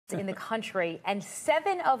in the country, and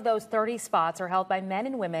 7 of those 30 spots are held by men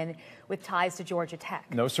and women with ties to Georgia Tech.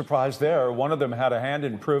 No surprise there. One of them had a hand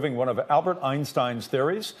in proving one of Albert Einstein's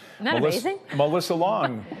theories. Isn't that amazing? Melissa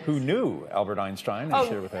Long, who knew Albert Einstein, is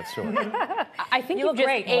here with that story. I think you just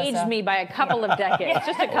aged me by a couple of decades,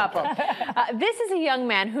 just a couple. This is a young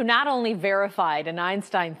man who not only verified an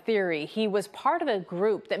Einstein theory, he was part of a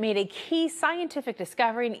group that made a key scientific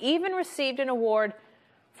discovery and even received an award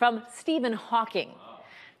from Stephen Hawking.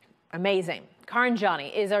 Amazing. Karan Jani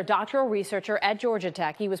is our doctoral researcher at Georgia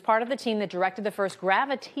Tech. He was part of the team that detected the first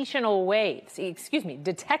gravitational waves.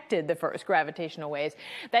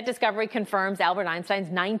 That discovery confirms Albert Einstein's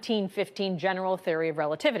 1915 general theory of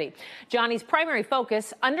relativity. Jani's primary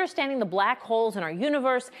focus, understanding the black holes in our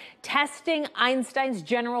universe, testing Einstein's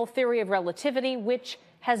general theory of relativity, which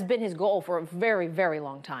has been his goal for a very, very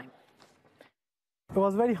long time. It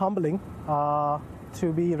was very humbling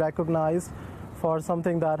to be recognized for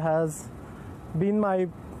something that has been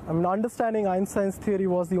understanding Einstein's theory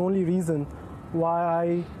was the only reason why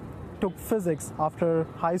I took physics after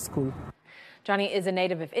high school. Jani is a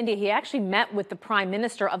native of India. He actually met with the prime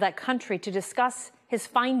minister of that country to discuss his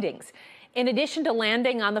findings. In addition to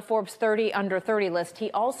landing on the Forbes 30 under 30 list, he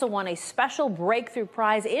also won a special breakthrough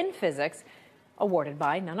prize in physics awarded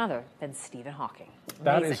by none other than Stephen Hawking.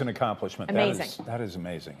 That is an accomplishment. Amazing. That is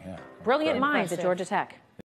amazing, yeah. Brilliant minds at Georgia Tech.